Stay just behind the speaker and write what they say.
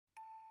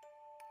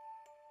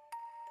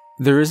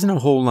There isn't a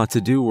whole lot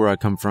to do where I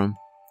come from.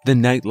 The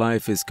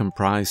nightlife is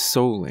comprised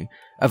solely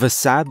of a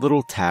sad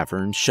little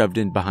tavern shoved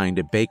in behind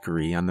a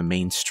bakery on the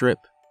main strip,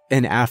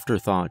 an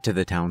afterthought to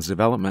the town's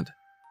development.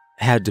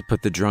 Had to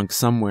put the drunk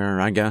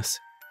somewhere, I guess.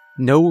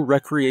 No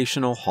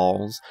recreational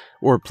halls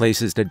or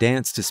places to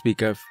dance to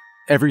speak of.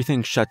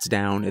 Everything shuts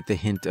down at the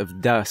hint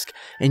of dusk,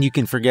 and you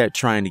can forget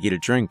trying to get a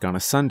drink on a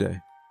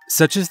Sunday.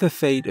 Such is the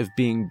fate of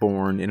being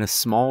born in a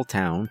small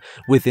town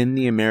within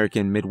the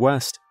American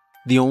Midwest.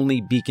 The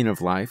only beacon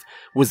of life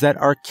was that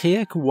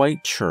archaic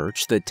white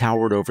church that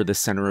towered over the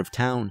center of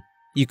town.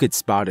 You could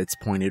spot its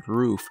pointed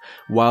roof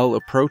while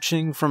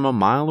approaching from a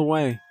mile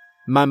away.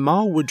 My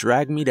ma would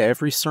drag me to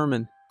every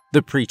sermon.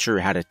 The preacher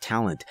had a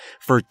talent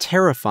for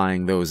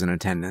terrifying those in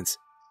attendance.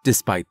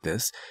 Despite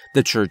this,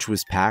 the church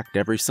was packed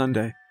every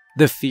Sunday.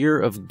 The fear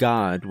of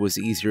God was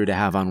easier to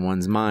have on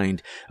one's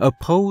mind,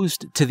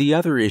 opposed to the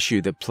other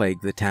issue that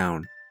plagued the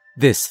town.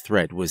 This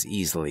threat was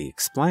easily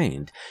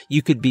explained.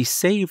 You could be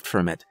saved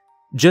from it.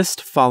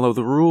 Just follow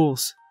the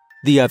rules.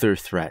 The other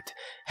threat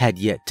had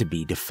yet to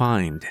be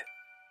defined.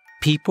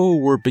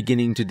 People were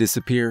beginning to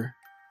disappear.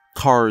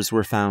 Cars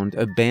were found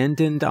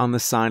abandoned on the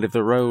side of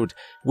the road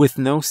with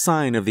no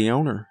sign of the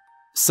owner.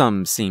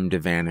 Some seemed to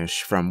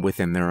vanish from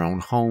within their own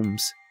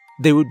homes.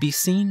 They would be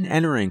seen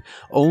entering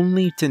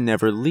only to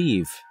never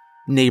leave.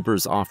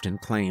 Neighbors often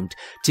claimed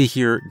to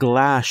hear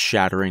glass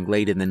shattering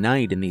late in the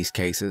night in these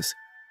cases.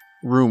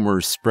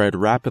 Rumors spread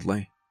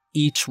rapidly,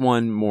 each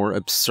one more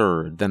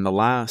absurd than the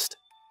last.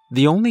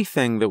 The only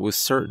thing that was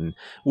certain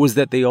was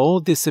that they all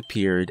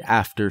disappeared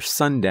after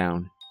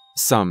sundown.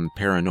 Some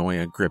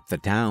paranoia gripped the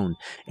town,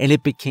 and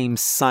it became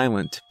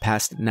silent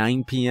past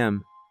 9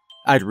 p.m.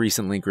 I'd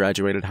recently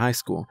graduated high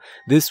school.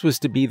 This was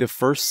to be the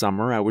first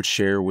summer I would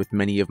share with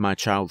many of my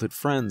childhood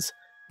friends.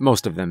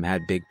 Most of them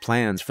had big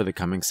plans for the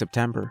coming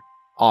September.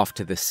 Off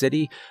to the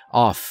city,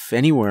 off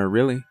anywhere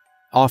really.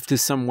 Off to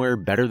somewhere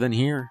better than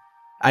here.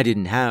 I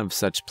didn't have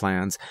such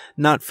plans,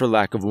 not for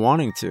lack of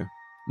wanting to.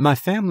 My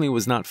family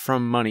was not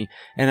from money,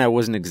 and I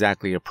wasn't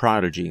exactly a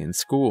prodigy in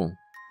school.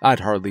 I'd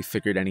hardly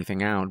figured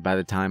anything out by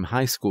the time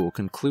high school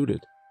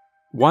concluded.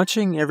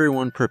 Watching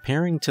everyone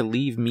preparing to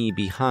leave me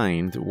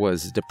behind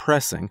was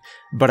depressing,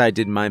 but I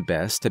did my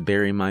best to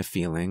bury my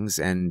feelings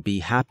and be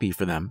happy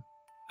for them.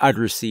 I'd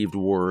received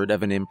word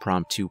of an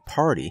impromptu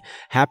party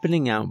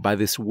happening out by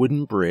this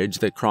wooden bridge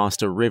that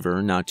crossed a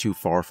river not too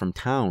far from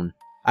town.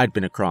 I'd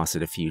been across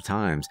it a few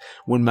times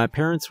when my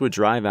parents would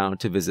drive out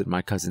to visit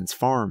my cousin's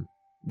farm.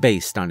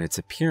 Based on its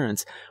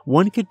appearance,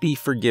 one could be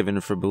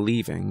forgiven for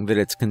believing that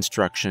its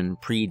construction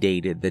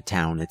predated the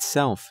town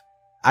itself.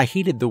 I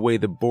hated the way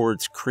the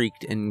boards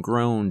creaked and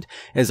groaned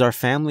as our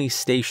family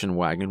station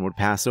wagon would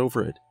pass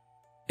over it.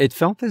 It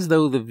felt as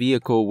though the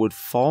vehicle would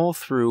fall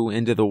through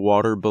into the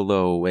water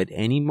below at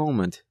any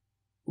moment.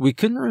 We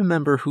couldn't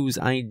remember whose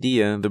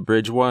idea the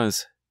bridge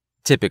was.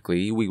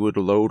 Typically, we would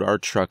load our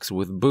trucks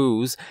with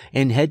booze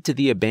and head to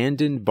the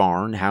abandoned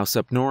barn house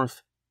up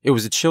north. It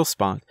was a chill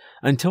spot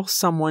until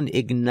someone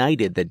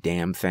ignited the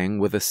damn thing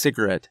with a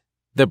cigarette.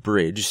 The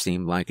bridge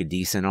seemed like a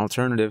decent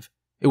alternative.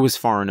 It was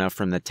far enough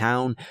from the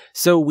town,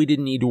 so we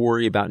didn't need to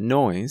worry about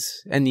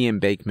noise, and the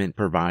embankment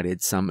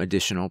provided some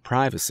additional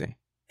privacy.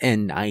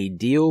 An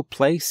ideal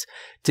place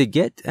to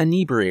get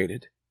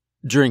inebriated.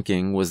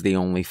 Drinking was the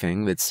only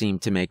thing that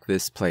seemed to make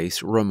this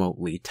place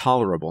remotely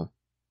tolerable.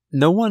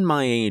 No one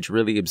my age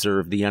really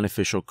observed the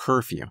unofficial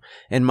curfew,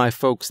 and my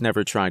folks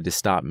never tried to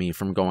stop me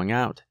from going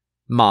out.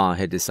 Ma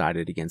had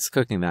decided against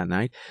cooking that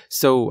night,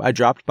 so I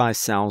dropped by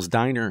Sal's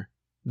diner.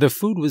 The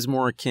food was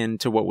more akin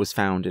to what was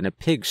found in a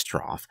pig's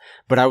trough,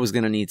 but I was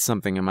going to need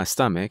something in my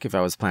stomach if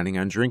I was planning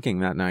on drinking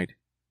that night.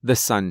 The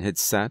sun had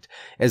set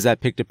as I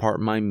picked apart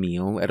my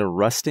meal at a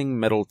rusting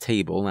metal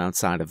table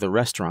outside of the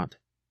restaurant.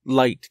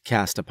 Light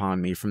cast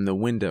upon me from the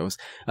windows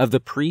of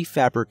the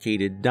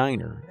prefabricated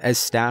diner as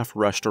staff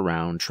rushed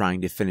around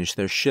trying to finish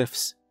their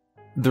shifts.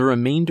 The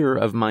remainder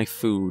of my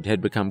food had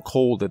become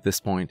cold at this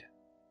point.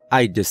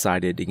 I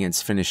decided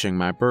against finishing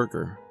my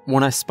burger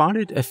when I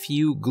spotted a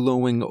few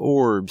glowing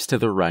orbs to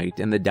the right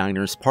in the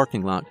diner's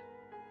parking lot.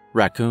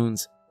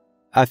 Raccoons.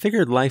 I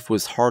figured life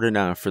was hard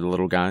enough for the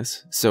little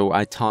guys, so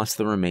I tossed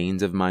the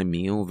remains of my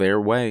meal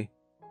their way.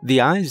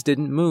 The eyes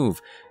didn't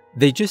move,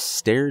 they just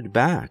stared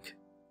back.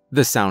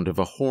 The sound of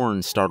a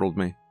horn startled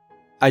me.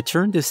 I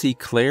turned to see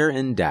Claire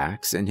and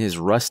Dax in his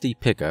rusty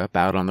pickup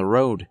out on the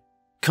road.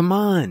 "Come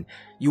on,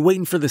 you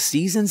waiting for the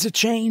seasons to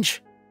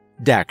change?"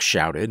 Dax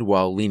shouted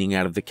while leaning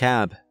out of the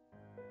cab.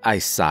 I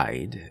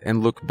sighed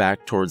and looked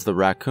back towards the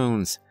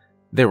raccoons.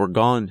 They were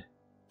gone.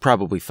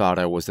 Probably thought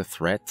I was a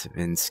threat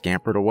and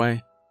scampered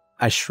away.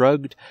 I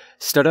shrugged,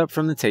 stood up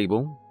from the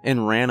table,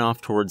 and ran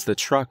off towards the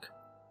truck.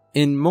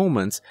 In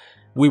moments,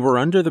 we were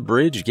under the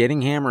bridge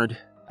getting hammered.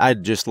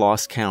 I'd just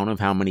lost count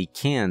of how many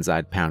cans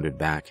I'd pounded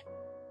back.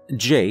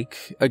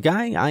 Jake, a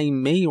guy I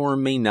may or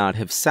may not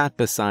have sat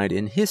beside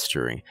in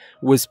history,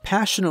 was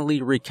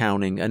passionately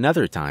recounting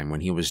another time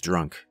when he was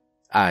drunk.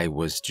 I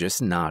was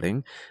just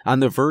nodding,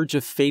 on the verge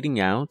of fading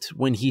out,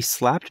 when he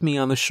slapped me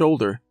on the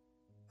shoulder.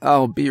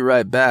 I'll be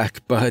right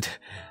back, bud.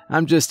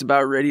 I'm just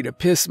about ready to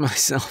piss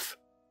myself.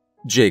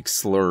 Jake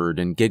slurred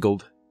and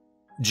giggled.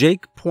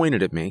 Jake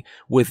pointed at me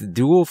with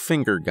dual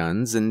finger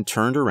guns and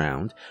turned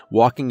around,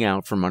 walking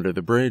out from under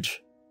the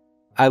bridge.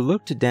 I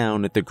looked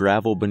down at the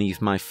gravel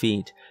beneath my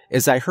feet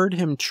as I heard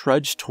him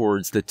trudge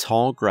towards the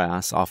tall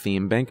grass off the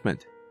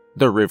embankment.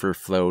 The river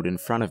flowed in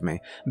front of me,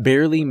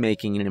 barely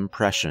making an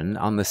impression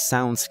on the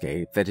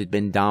soundscape that had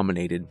been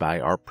dominated by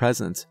our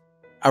presence.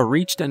 I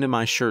reached into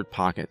my shirt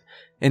pocket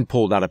and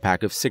pulled out a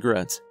pack of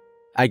cigarettes.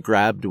 I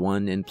grabbed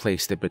one and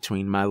placed it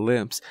between my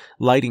lips,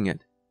 lighting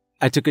it.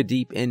 I took a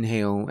deep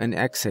inhale and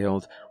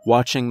exhaled,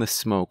 watching the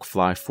smoke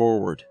fly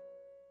forward.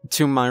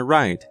 To my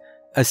right,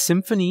 a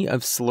symphony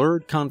of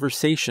slurred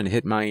conversation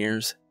hit my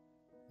ears.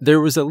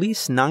 There was at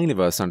least 9 of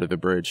us under the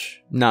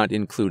bridge, not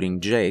including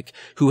Jake,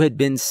 who had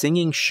been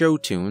singing show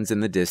tunes in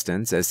the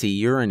distance as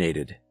he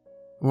urinated.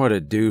 What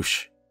a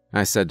douche,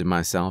 I said to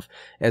myself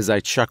as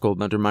I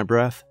chuckled under my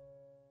breath.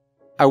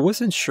 I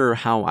wasn't sure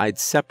how I'd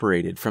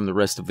separated from the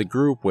rest of the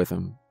group with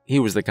him. He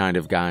was the kind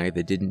of guy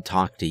that didn't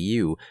talk to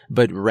you,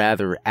 but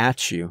rather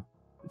at you.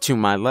 To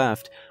my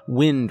left,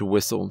 wind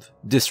whistled,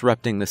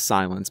 disrupting the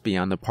silence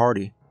beyond the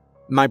party.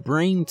 My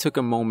brain took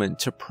a moment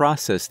to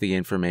process the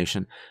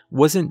information.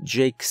 Wasn't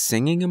Jake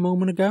singing a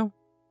moment ago?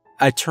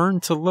 I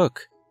turned to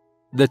look.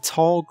 The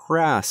tall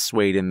grass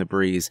swayed in the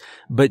breeze,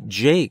 but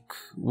Jake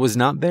was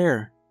not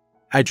there.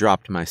 I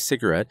dropped my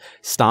cigarette,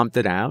 stomped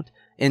it out,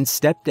 and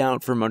stepped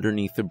out from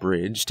underneath the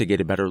bridge to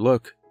get a better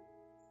look.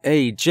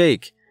 Hey,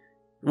 Jake,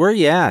 where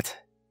you at?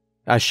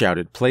 I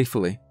shouted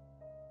playfully.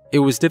 It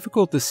was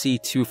difficult to see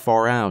too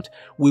far out.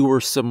 We were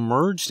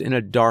submerged in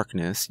a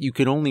darkness you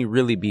could only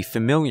really be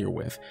familiar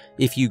with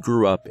if you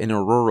grew up in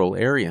a rural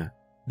area.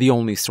 The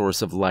only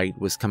source of light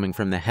was coming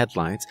from the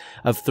headlights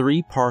of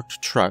 3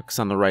 parked trucks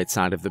on the right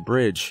side of the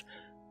bridge.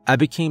 I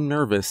became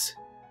nervous.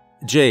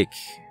 Jake,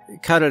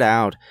 cut it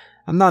out.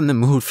 I'm not in the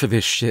mood for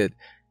this shit.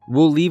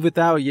 We'll leave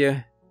without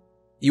you.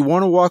 You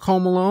want to walk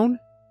home alone?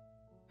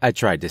 I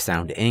tried to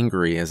sound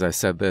angry as I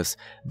said this,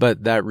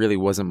 but that really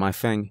wasn't my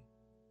thing.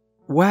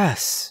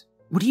 Wes,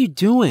 what are you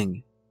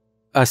doing?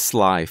 A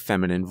sly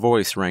feminine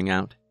voice rang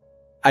out.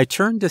 I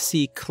turned to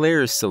see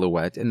Claire's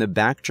silhouette in the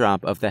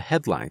backdrop of the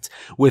headlights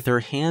with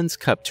her hands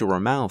cupped to her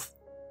mouth.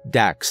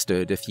 Dax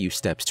stood a few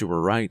steps to her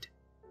right.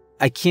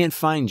 I can't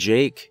find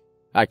Jake,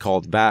 I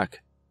called back.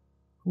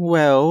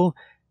 Well,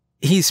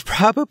 he's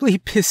probably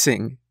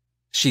pissing,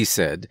 she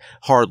said,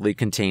 hardly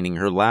containing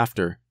her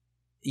laughter.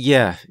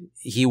 Yeah,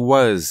 he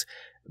was,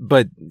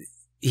 but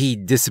he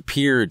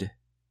disappeared,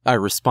 I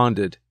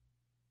responded.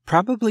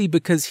 Probably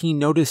because he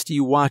noticed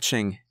you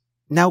watching.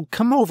 Now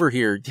come over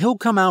here, he'll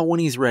come out when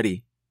he's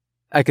ready.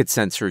 I could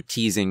sense her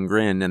teasing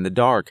grin in the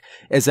dark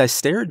as I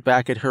stared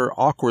back at her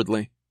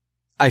awkwardly.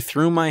 I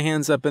threw my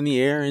hands up in the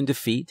air in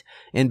defeat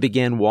and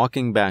began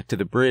walking back to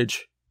the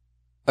bridge.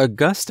 A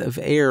gust of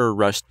air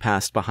rushed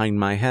past behind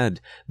my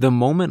head the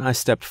moment I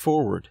stepped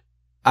forward.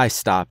 I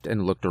stopped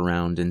and looked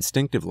around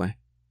instinctively.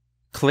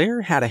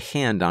 Claire had a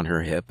hand on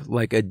her hip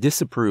like a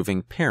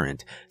disapproving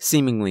parent,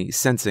 seemingly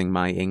sensing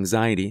my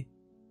anxiety.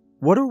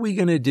 What are we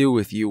going to do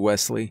with you,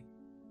 Wesley?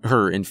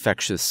 Her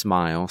infectious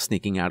smile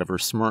sneaking out of her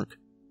smirk.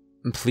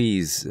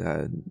 Please,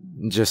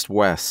 just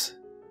Wes,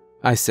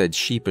 I said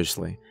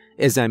sheepishly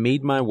as I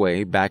made my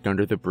way back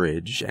under the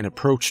bridge and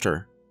approached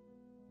her.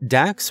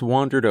 Dax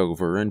wandered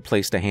over and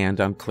placed a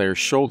hand on Claire's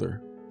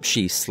shoulder.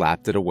 She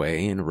slapped it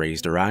away and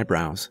raised her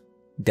eyebrows.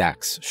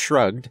 Dax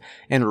shrugged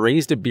and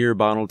raised a beer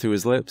bottle to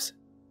his lips.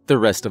 The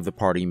rest of the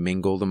party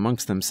mingled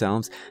amongst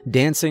themselves,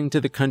 dancing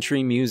to the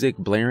country music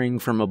blaring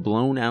from a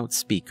blown-out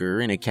speaker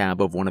in a cab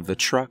of one of the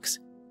trucks.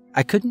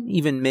 I couldn't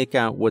even make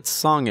out what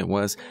song it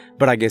was,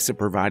 but I guess it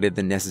provided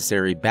the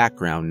necessary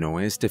background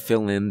noise to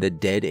fill in the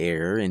dead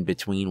air in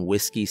between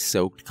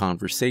whiskey-soaked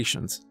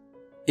conversations.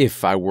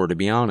 If I were to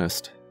be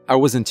honest, I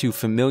wasn't too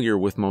familiar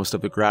with most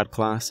of the grad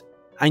class.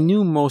 I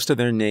knew most of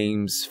their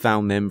names,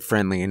 found them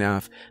friendly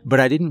enough, but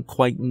I didn't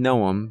quite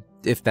know them,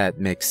 if that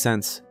makes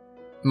sense.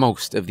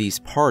 Most of these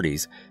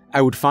parties,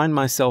 I would find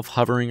myself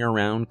hovering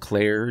around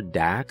Claire,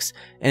 Dax,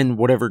 and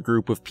whatever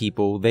group of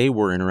people they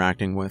were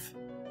interacting with.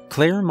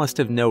 Claire must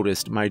have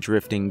noticed my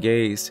drifting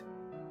gaze.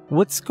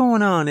 What's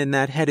going on in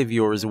that head of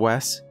yours,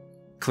 Wes?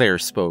 Claire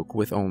spoke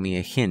with only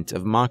a hint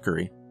of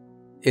mockery.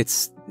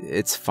 It's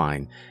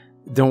fine.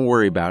 Don't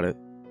worry about it.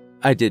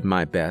 I did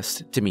my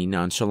best to be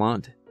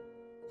nonchalant.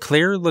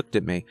 Claire looked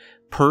at me,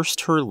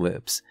 pursed her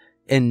lips,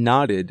 and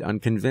nodded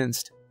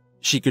unconvinced.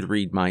 She could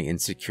read my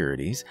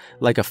insecurities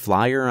like a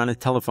flyer on a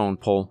telephone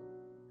pole.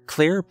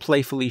 Claire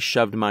playfully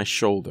shoved my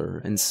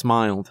shoulder and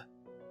smiled.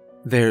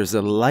 There's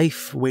a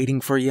life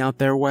waiting for you out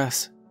there,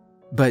 Wes.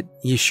 But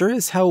you sure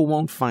as hell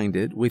won't find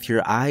it with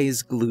your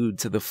eyes glued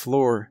to the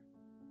floor,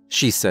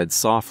 she said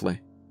softly.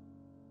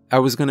 I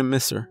was going to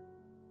miss her.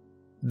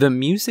 The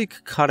music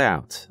cut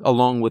out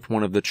along with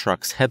one of the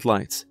truck's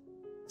headlights.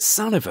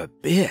 Son of a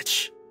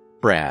bitch,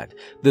 Brad,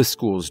 the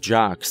school's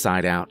jock,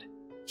 sighed out.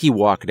 He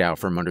walked out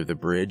from under the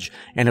bridge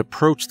and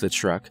approached the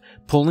truck,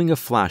 pulling a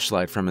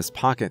flashlight from his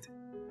pocket.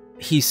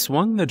 He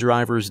swung the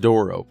driver's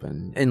door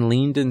open and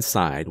leaned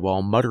inside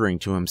while muttering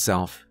to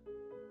himself.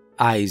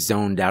 I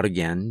zoned out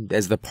again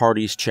as the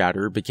party's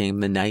chatter became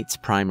the night's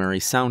primary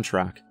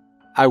soundtrack.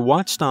 I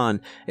watched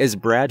on as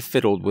Brad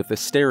fiddled with the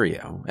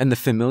stereo and the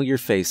familiar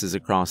faces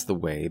across the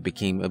way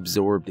became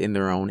absorbed in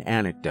their own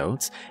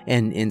anecdotes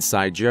and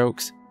inside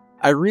jokes.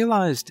 I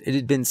realized it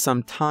had been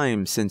some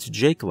time since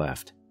Jake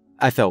left.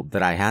 I felt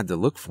that I had to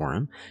look for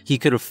him. He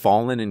could have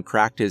fallen and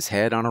cracked his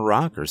head on a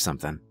rock or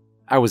something.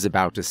 I was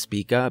about to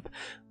speak up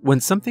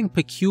when something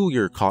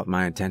peculiar caught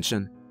my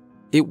attention.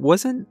 It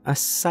wasn't a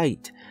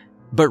sight,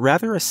 but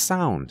rather a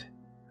sound.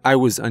 I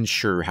was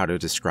unsure how to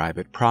describe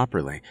it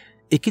properly.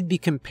 It could be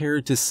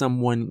compared to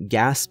someone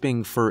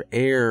gasping for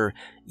air,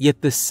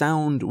 yet the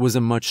sound was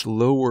a much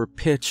lower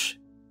pitch.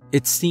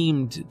 It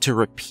seemed to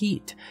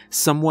repeat,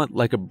 somewhat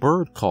like a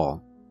bird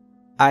call.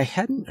 I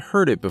hadn't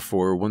heard it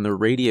before when the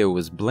radio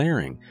was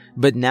blaring,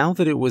 but now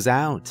that it was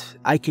out,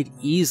 I could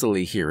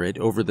easily hear it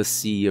over the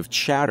sea of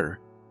chatter.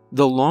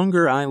 The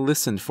longer I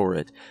listened for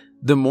it,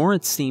 the more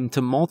it seemed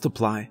to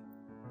multiply.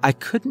 I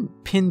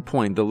couldn't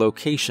pinpoint the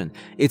location.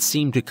 It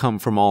seemed to come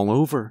from all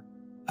over.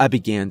 I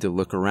began to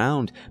look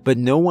around, but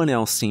no one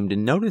else seemed to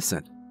notice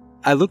it.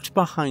 I looked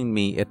behind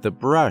me at the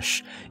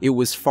brush. It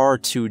was far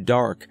too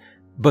dark,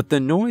 but the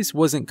noise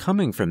wasn't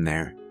coming from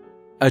there.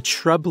 A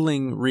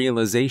troubling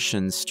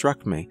realization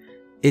struck me.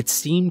 It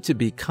seemed to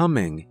be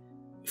coming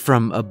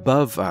from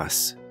above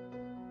us.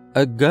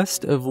 A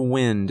gust of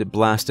wind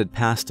blasted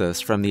past us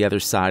from the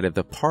other side of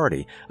the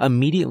party,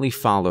 immediately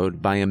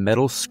followed by a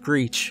metal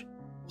screech.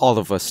 All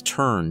of us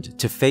turned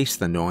to face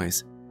the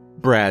noise.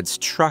 Brad's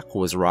truck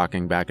was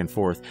rocking back and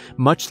forth,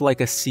 much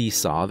like a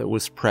seesaw that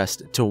was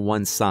pressed to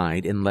one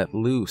side and let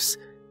loose.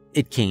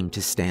 It came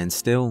to stand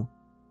still.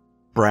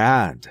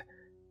 Brad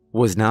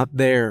was not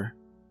there.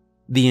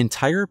 The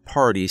entire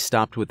party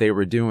stopped what they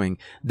were doing.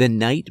 The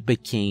night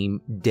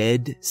became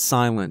dead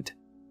silent.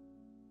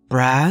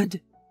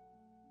 "Brad?"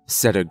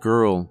 said a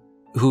girl,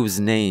 whose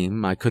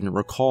name I couldn't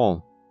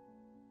recall.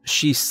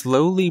 She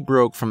slowly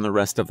broke from the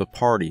rest of the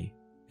party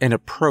and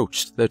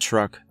approached the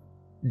truck.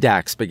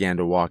 Dax began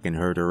to walk in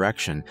her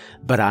direction,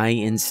 but I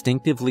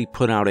instinctively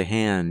put out a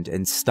hand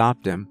and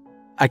stopped him.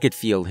 I could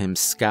feel him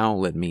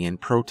scowl at me in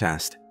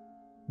protest.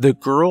 The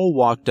girl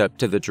walked up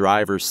to the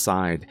driver's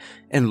side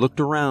and looked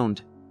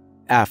around.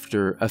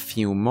 After a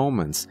few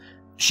moments,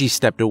 she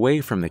stepped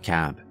away from the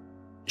cab.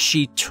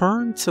 She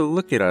turned to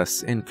look at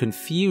us in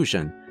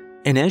confusion,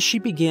 and as she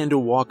began to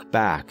walk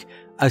back,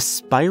 a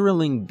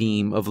spiraling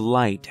beam of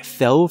light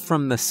fell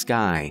from the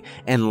sky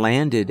and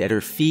landed at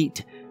her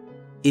feet.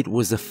 It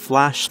was a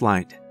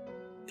flashlight.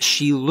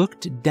 She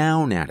looked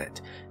down at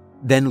it,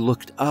 then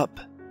looked up.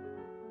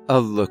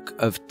 A look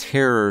of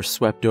terror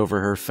swept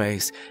over her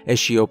face as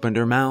she opened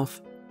her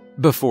mouth.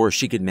 Before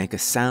she could make a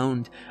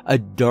sound, a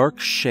dark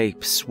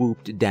shape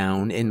swooped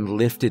down and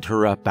lifted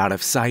her up out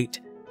of sight.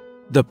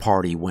 The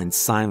party went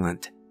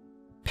silent.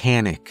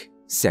 Panic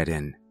set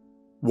in.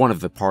 One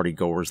of the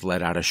partygoers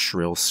let out a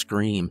shrill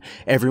scream.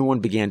 Everyone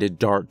began to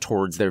dart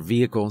towards their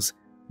vehicles.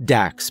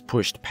 Dax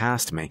pushed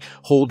past me,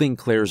 holding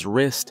Claire's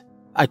wrist.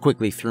 I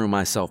quickly threw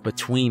myself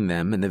between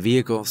them and the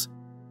vehicles.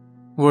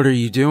 "What are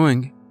you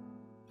doing?"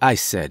 I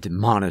said,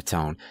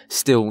 monotone,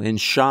 still in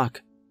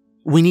shock.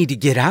 "We need to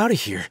get out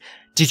of here.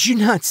 Did you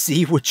not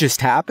see what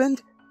just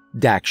happened?"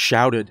 Dax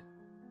shouted.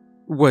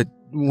 "What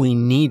we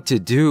need to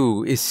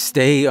do is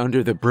stay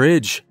under the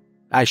bridge,"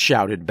 I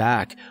shouted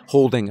back,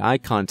 holding eye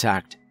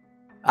contact.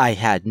 I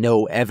had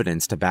no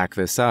evidence to back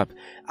this up.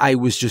 I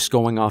was just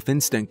going off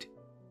instinct.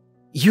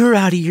 "You're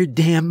out of your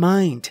damn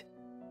mind,"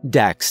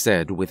 Dax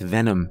said with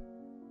venom.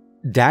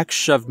 Dax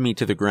shoved me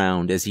to the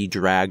ground as he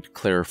dragged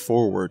Claire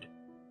forward.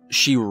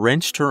 She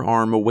wrenched her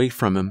arm away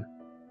from him.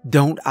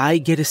 "Don't I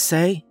get a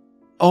say?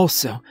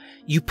 Also,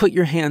 you put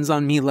your hands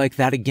on me like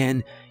that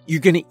again, you're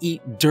gonna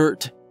eat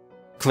dirt."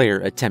 Claire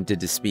attempted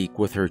to speak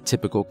with her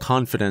typical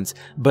confidence,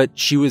 but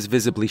she was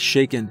visibly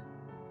shaken.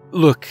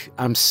 "Look,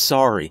 I'm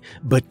sorry,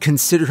 but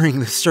considering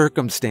the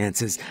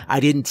circumstances, I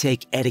didn't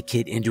take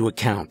etiquette into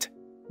account,"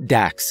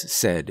 Dax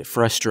said,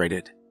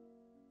 frustrated.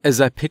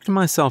 As I picked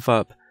myself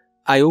up,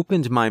 I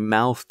opened my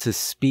mouth to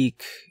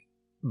speak,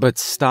 but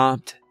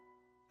stopped.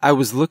 I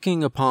was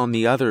looking upon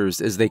the others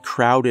as they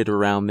crowded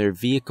around their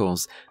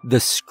vehicles. The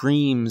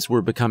screams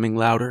were becoming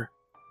louder.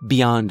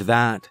 Beyond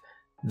that,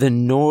 the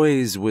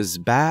noise was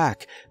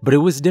back, but it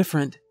was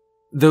different.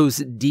 Those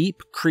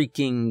deep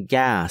creaking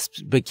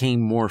gasps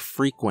became more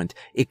frequent,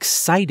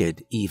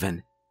 excited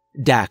even.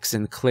 Dax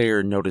and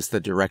Claire noticed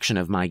the direction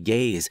of my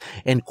gaze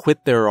and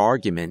quit their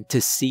argument to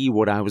see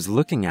what I was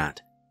looking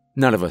at.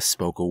 None of us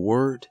spoke a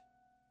word.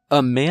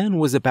 A man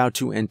was about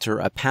to enter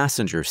a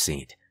passenger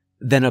seat.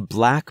 Then a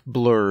black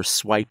blur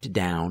swiped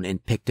down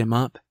and picked him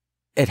up.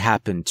 It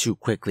happened too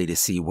quickly to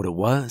see what it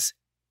was.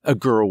 A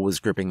girl was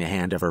gripping the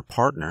hand of her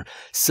partner.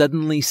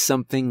 Suddenly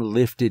something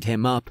lifted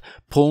him up,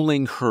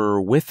 pulling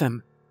her with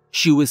him.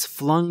 She was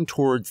flung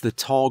towards the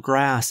tall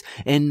grass,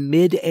 and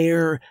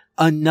mid-air,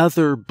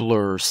 another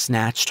blur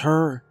snatched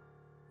her.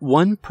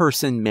 One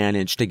person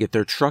managed to get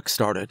their truck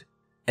started.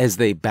 As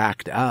they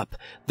backed up,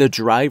 the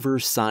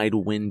driver's side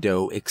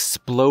window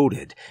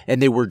exploded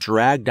and they were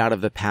dragged out of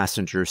the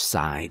passenger's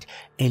side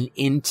and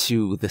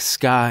into the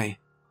sky.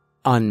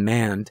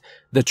 Unmanned,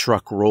 the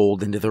truck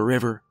rolled into the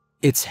river,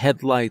 its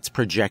headlights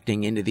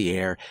projecting into the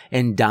air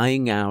and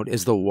dying out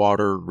as the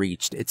water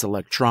reached its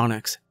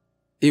electronics.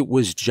 It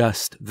was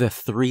just the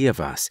three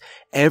of us.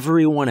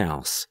 Everyone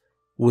else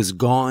was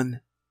gone.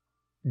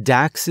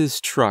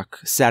 Dax's truck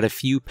sat a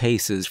few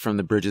paces from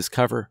the bridge's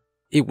cover.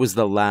 It was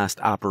the last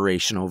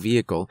operational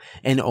vehicle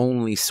and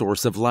only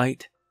source of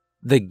light.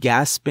 The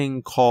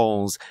gasping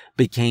calls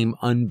became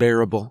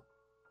unbearable.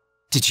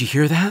 "Did you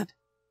hear that?"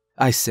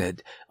 I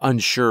said,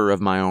 unsure of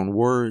my own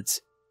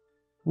words.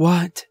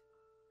 "What?"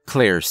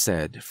 Claire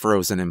said,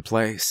 frozen in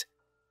place.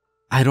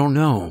 "I don't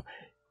know.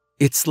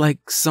 It's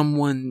like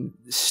someone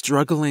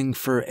struggling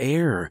for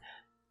air.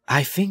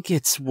 I think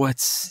it's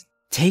what's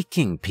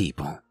taking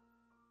people."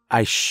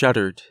 I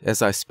shuddered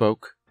as I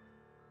spoke.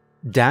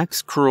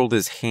 Dax curled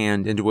his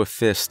hand into a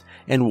fist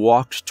and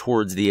walked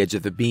towards the edge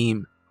of the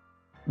beam.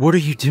 "What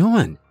are you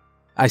doing?"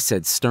 I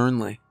said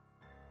sternly.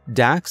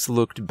 Dax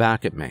looked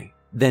back at me,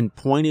 then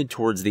pointed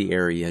towards the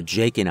area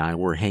Jake and I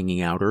were hanging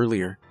out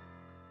earlier.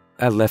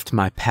 "I left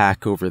my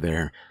pack over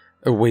there,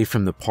 away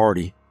from the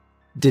party.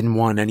 Didn't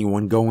want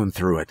anyone going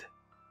through it."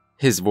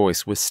 His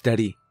voice was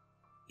steady.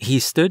 He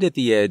stood at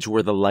the edge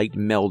where the light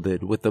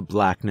melded with the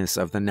blackness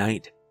of the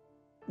night.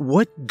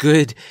 "What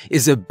good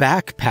is a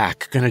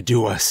backpack gonna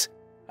do us?"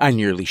 I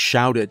nearly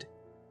shouted.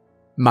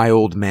 "My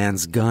old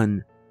man's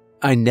gun.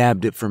 I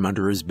nabbed it from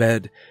under his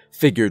bed.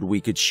 Figured we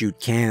could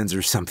shoot cans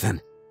or something."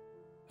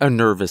 A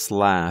nervous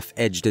laugh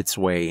edged its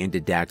way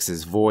into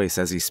Dax's voice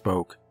as he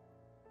spoke.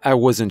 I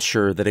wasn't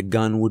sure that a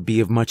gun would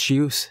be of much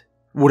use.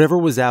 Whatever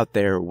was out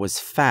there was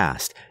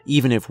fast.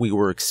 Even if we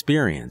were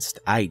experienced,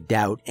 I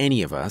doubt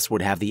any of us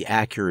would have the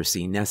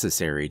accuracy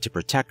necessary to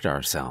protect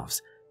ourselves.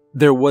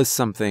 There was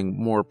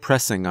something more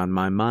pressing on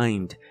my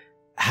mind.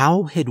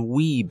 How had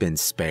we been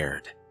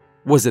spared?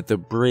 Was it the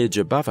bridge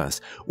above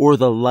us, or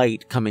the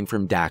light coming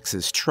from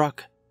Dax's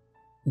truck?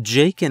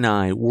 Jake and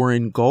I were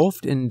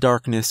engulfed in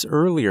darkness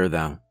earlier,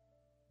 though.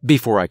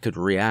 Before I could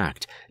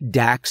react,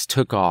 Dax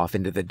took off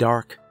into the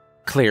dark.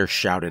 Claire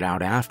shouted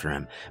out after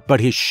him, but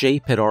his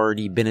shape had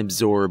already been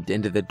absorbed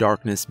into the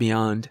darkness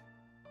beyond.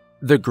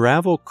 The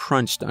gravel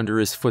crunched under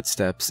his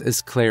footsteps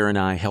as Claire and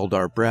I held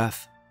our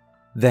breath.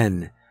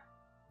 Then,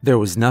 there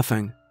was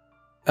nothing.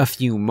 A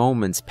few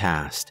moments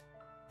passed.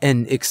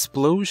 An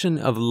explosion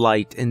of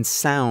light and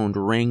sound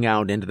rang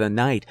out into the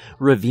night,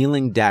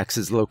 revealing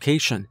Dax's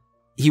location.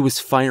 He was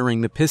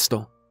firing the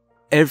pistol.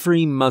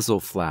 Every muzzle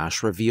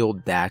flash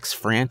revealed Dax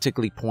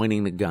frantically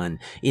pointing the gun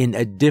in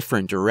a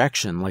different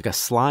direction like a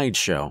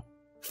slideshow.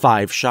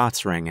 5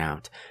 shots rang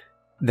out.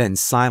 Then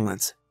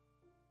silence.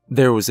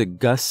 There was a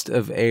gust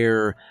of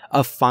air.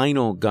 A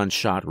final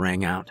gunshot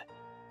rang out.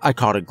 I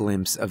caught a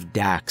glimpse of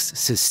Dax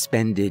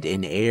suspended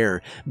in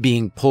air,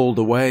 being pulled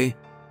away.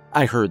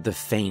 I heard the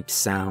faint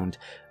sound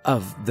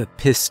of the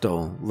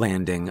pistol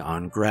landing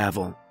on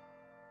gravel.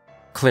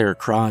 Claire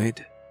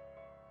cried.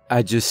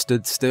 I just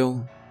stood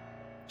still,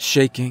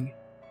 shaking.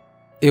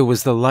 It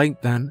was the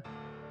light then.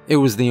 It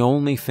was the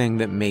only thing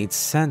that made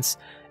sense.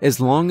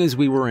 As long as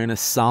we were in a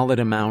solid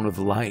amount of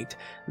light,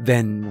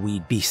 then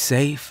we'd be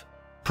safe.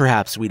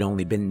 Perhaps we'd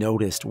only been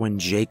noticed when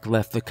Jake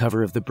left the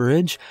cover of the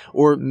bridge,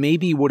 or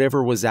maybe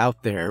whatever was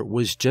out there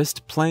was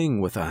just playing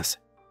with us.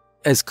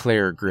 As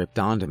Claire gripped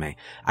onto me,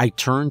 I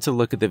turned to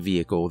look at the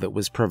vehicle that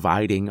was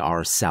providing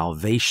our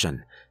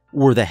salvation.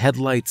 Were the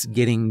headlights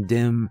getting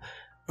dim,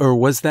 or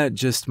was that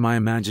just my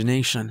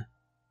imagination?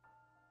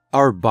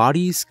 Our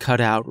bodies cut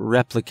out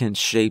replicant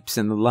shapes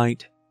in the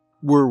light.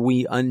 Were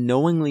we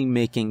unknowingly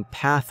making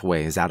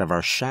pathways out of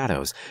our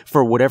shadows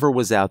for whatever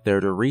was out there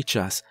to reach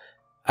us?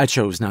 I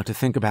chose not to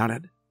think about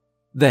it.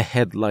 The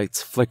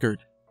headlights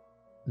flickered.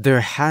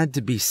 There had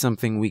to be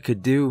something we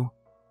could do.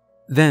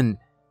 Then,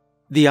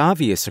 the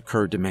obvious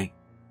occurred to me.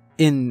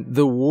 In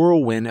the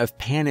whirlwind of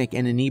panic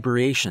and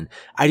inebriation,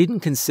 I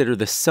didn't consider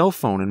the cell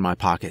phone in my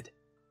pocket.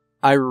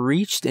 I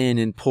reached in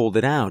and pulled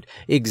it out,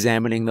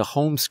 examining the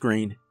home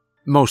screen,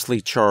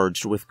 mostly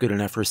charged with good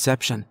enough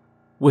reception.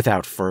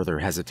 Without further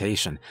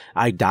hesitation,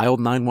 I dialed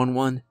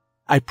 911.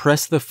 I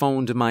pressed the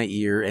phone to my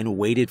ear and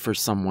waited for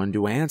someone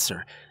to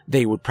answer.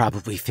 They would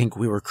probably think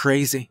we were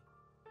crazy.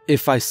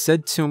 If I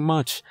said too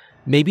much,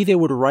 maybe they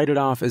would write it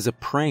off as a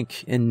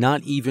prank and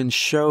not even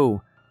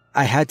show.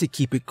 I had to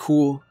keep it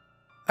cool.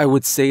 I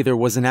would say there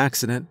was an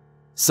accident.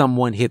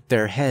 Someone hit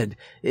their head.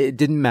 It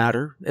didn't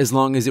matter, as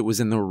long as it was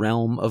in the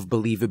realm of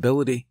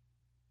believability.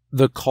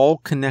 The call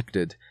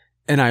connected,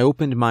 and I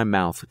opened my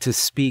mouth to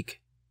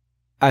speak.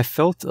 I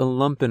felt a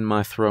lump in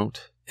my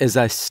throat as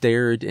I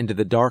stared into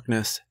the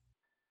darkness.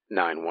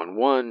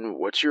 911,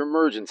 what's your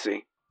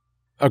emergency?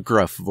 A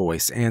gruff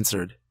voice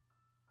answered.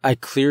 I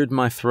cleared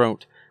my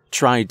throat,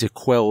 tried to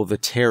quell the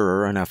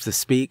terror enough to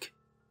speak.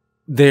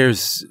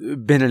 There's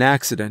been an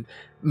accident.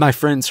 My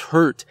friend's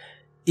hurt.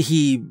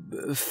 He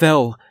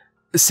fell.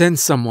 Send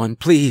someone,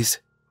 please.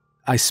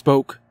 I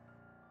spoke.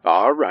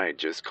 All right,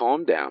 just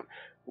calm down.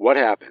 What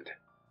happened?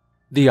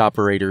 The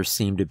operator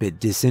seemed a bit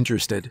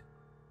disinterested.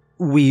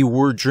 "We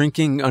were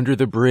drinking under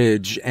the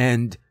bridge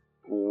and—"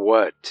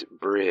 "What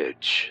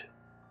bridge?"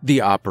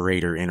 The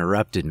operator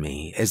interrupted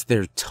me as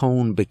their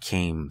tone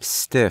became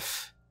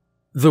stiff.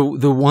 The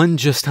one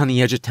just on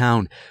the edge of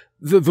town.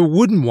 The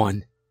wooden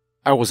one."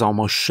 I was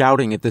almost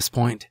shouting at this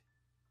point.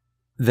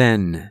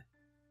 Then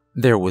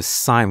there was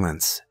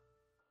silence.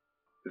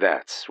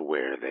 "That's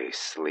where they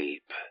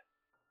sleep.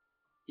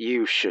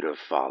 You should have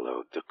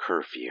followed the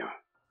curfew,"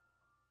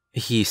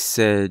 he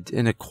said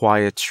in a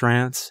quiet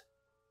trance.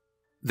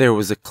 There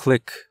was a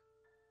click,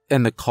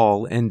 and the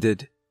call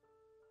ended.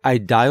 I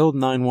dialed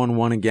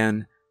 911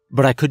 again,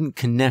 but I couldn't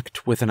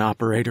connect with an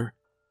operator.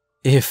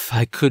 If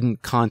I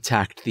couldn't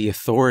contact the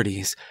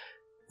authorities,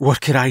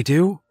 what could I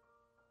do?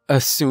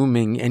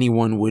 Assuming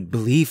anyone would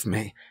believe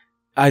me,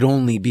 I'd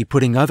only be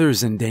putting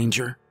others in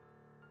danger.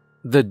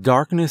 The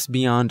darkness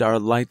beyond our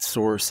light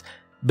source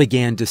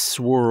began to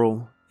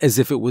swirl as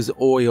if it was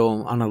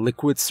oil on a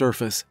liquid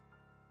surface.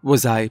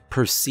 Was I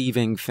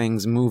perceiving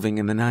things moving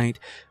in the night,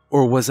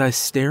 or was I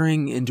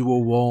staring into a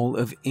wall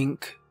of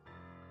ink?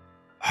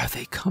 "Are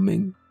they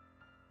coming?"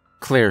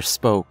 Claire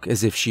spoke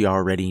as if she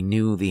already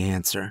knew the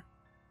answer.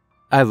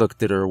 I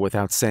looked at her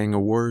without saying a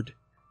word.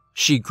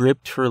 She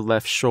gripped her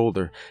left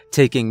shoulder,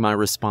 taking my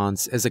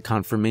response as a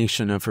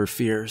confirmation of her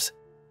fears.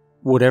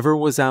 Whatever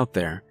was out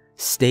there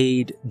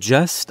stayed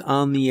just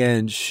on the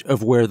edge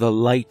of where the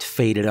light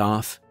faded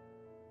off.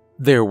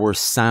 There were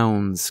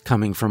sounds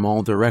coming from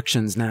all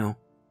directions now.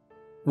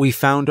 We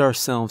found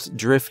ourselves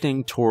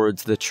drifting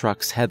towards the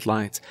truck's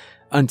headlights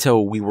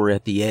until we were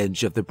at the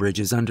edge of the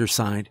bridge's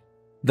underside.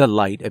 The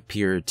light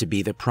appeared to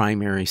be the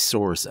primary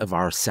source of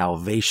our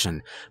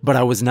salvation, but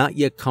I was not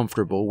yet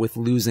comfortable with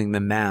losing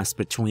the mass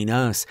between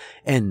us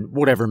and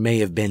whatever may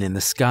have been in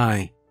the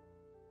sky.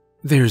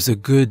 "There's a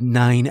good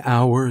 9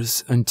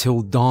 hours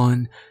until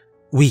dawn.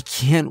 We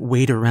can't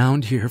wait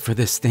around here for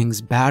this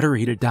thing's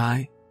battery to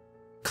die,"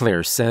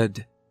 Claire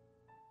said.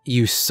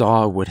 "You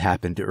saw what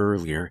happened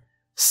earlier.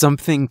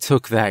 Something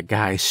took that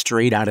guy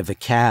straight out of a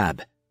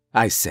cab,"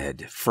 I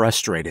said,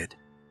 frustrated.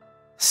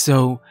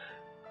 "So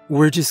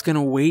we're just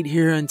gonna wait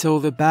here until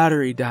the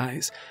battery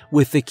dies,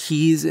 with the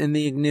keys in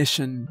the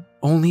ignition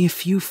only a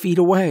few feet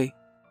away,"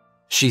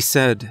 she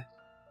said.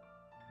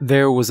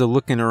 There was a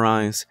look in her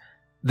eyes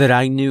that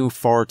I knew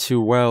far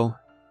too well.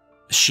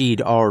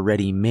 She'd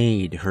already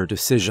made her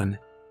decision.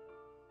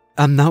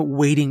 "I'm not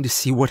waiting to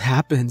see what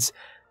happens.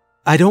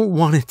 I don't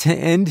want it to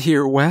end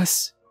here,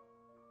 Wes."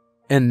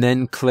 And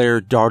then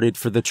Claire darted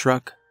for the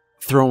truck,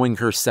 throwing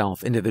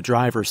herself into the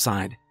driver's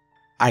side.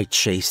 I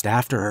chased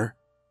after her.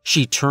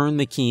 She turned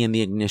the key in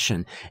the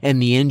ignition,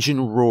 and the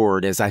engine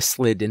roared as I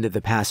slid into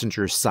the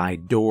passenger's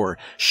side door,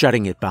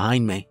 shutting it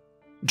behind me.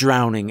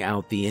 Drowning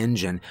out the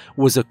engine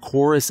was a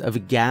chorus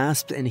of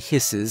gasps and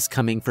hisses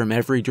coming from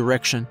every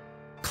direction.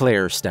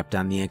 Claire stepped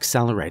on the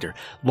accelerator,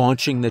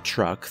 launching the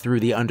truck through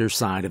the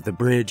underside of the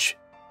bridge.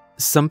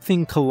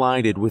 Something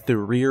collided with the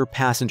rear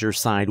passenger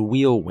side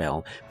wheel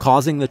well,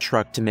 causing the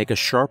truck to make a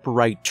sharp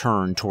right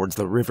turn towards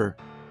the river.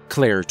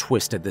 Claire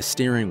twisted the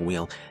steering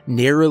wheel,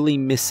 narrowly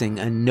missing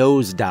a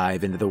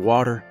nosedive into the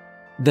water.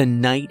 The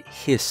night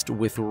hissed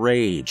with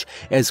rage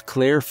as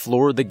Claire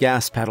floored the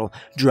gas pedal,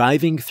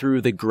 driving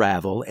through the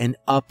gravel and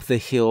up the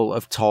hill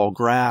of tall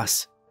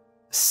grass.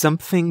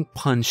 Something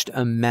punched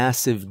a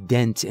massive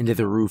dent into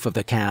the roof of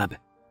the cab.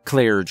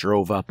 Claire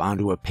drove up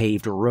onto a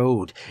paved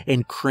road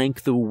and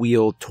cranked the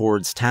wheel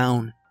towards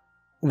town.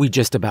 We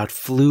just about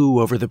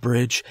flew over the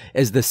bridge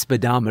as the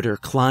speedometer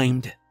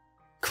climbed.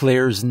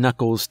 Claire's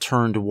knuckles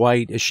turned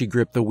white as she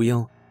gripped the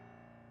wheel.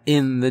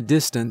 In the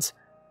distance,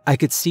 I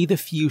could see the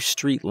few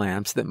street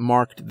lamps that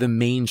marked the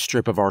main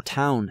strip of our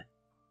town.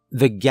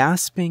 The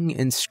gasping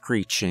and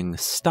screeching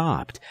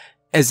stopped,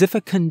 as if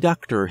a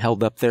conductor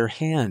held up their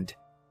hand.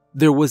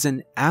 There was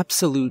an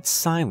absolute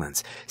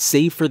silence,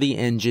 save for the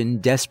engine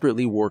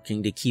desperately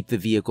working to keep the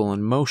vehicle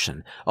in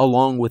motion,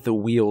 along with the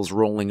wheels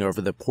rolling over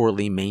the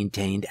poorly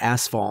maintained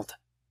asphalt.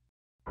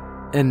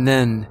 And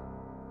then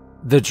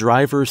the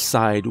driver's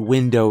side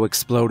window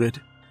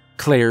exploded.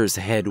 Claire's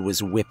head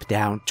was whipped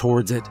out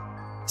towards it.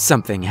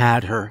 Something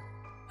had her.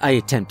 I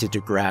attempted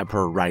to grab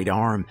her right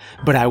arm,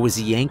 but I was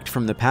yanked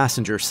from the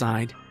passenger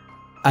side.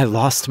 I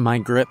lost my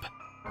grip,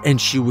 and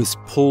she was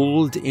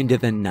pulled into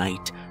the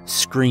night,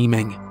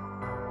 screaming.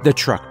 The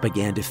truck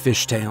began to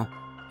fishtail.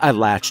 I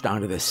latched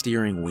onto the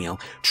steering wheel,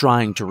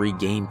 trying to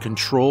regain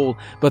control,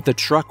 but the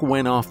truck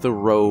went off the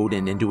road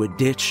and into a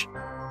ditch.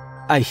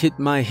 I hit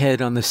my head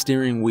on the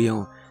steering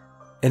wheel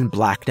and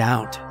blacked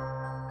out.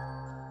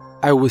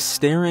 I was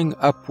staring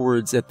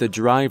upwards at the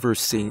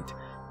driver's seat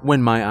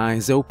when my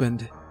eyes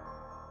opened.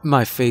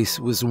 My face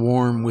was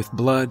warm with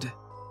blood.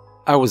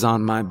 I was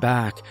on my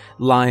back,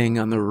 lying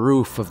on the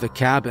roof of the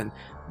cabin.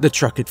 The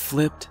truck had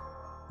flipped.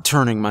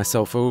 Turning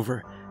myself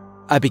over,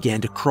 I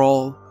began to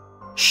crawl.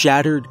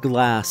 Shattered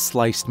glass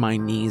sliced my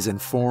knees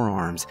and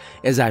forearms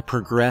as I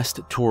progressed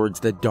towards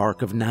the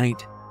dark of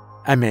night.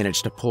 I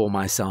managed to pull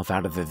myself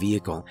out of the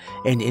vehicle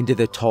and into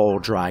the tall,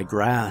 dry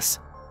grass.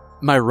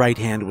 My right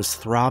hand was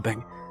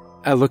throbbing.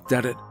 I looked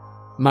at it.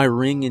 My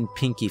ring and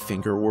pinky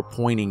finger were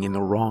pointing in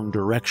the wrong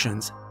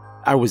directions.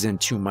 I was in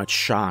too much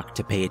shock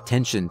to pay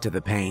attention to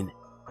the pain.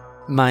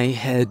 My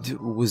head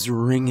was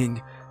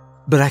ringing,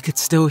 but I could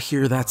still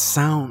hear that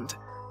sound.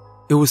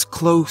 It was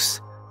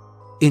close,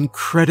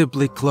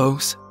 incredibly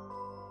close.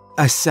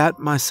 I sat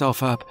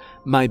myself up,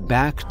 my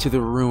back to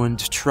the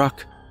ruined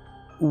truck.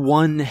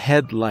 One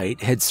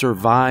headlight had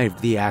survived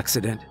the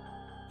accident,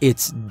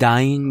 its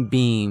dying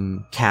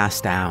beam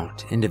cast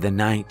out into the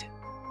night.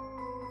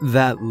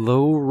 That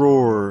low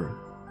roar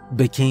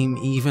became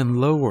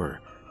even lower,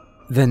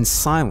 then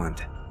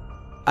silent.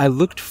 I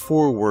looked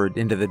forward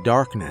into the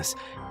darkness,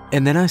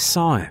 and then I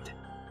saw it.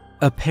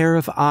 A pair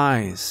of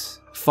eyes,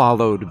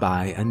 followed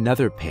by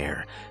another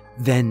pair,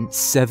 then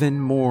 7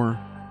 more.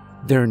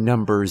 Their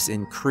numbers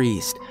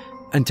increased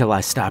until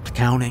I stopped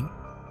counting.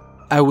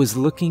 I was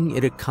looking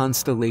at a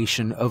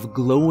constellation of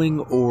glowing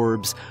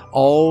orbs,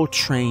 all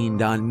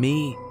trained on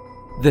me.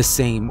 The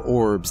same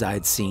orbs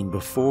I'd seen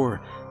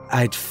before.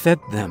 I'd fed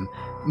them,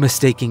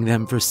 mistaking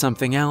them for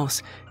something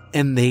else,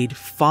 and they'd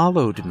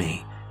followed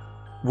me.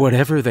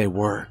 Whatever they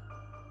were.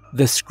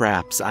 The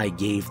scraps I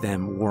gave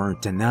them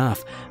weren't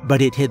enough,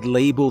 but it had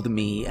labeled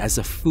me as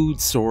a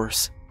food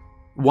source.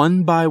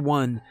 One by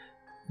one,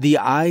 the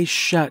eyes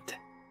shut,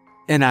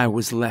 and I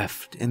was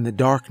left in the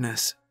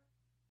darkness.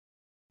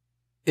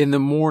 In the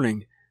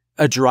morning,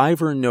 a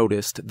driver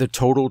noticed the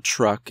totaled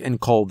truck and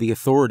called the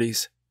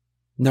authorities.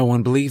 No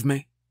one believed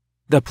me.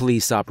 The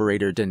police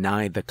operator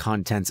denied the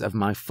contents of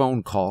my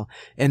phone call,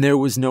 and there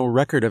was no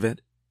record of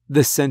it.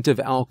 The scent of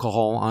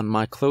alcohol on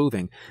my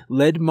clothing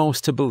led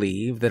most to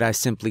believe that I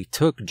simply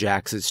took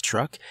Jax's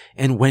truck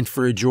and went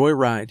for a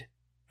joyride.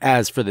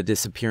 As for the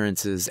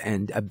disappearances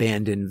and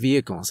abandoned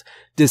vehicles,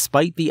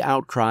 despite the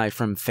outcry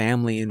from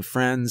family and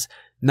friends,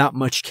 not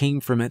much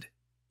came from it.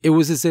 It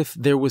was as if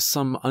there was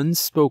some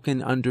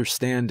unspoken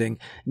understanding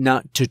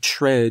not to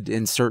tread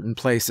in certain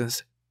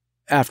places.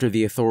 After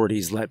the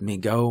authorities let me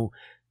go,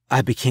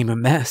 I became a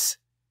mess.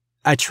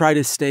 I try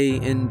to stay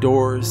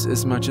indoors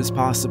as much as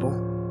possible.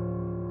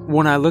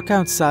 When I look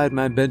outside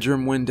my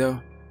bedroom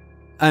window,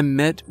 I'm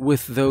met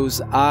with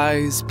those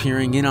eyes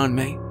peering in on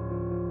me.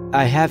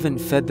 I haven't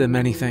fed them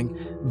anything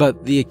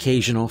but the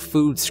occasional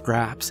food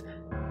scraps,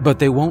 but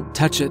they won't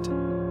touch it.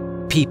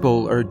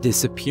 People are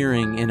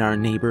disappearing in our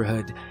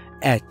neighborhood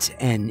at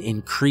an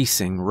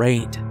increasing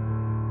rate.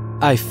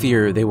 I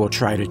fear they will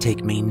try to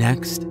take me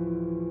next.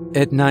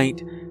 At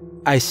night,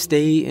 I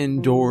stay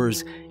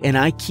indoors and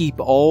I keep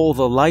all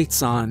the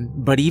lights on,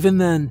 but even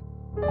then,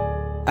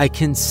 I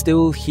can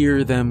still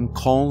hear them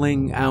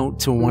calling out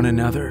to one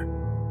another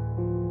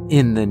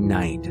in the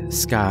night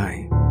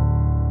sky.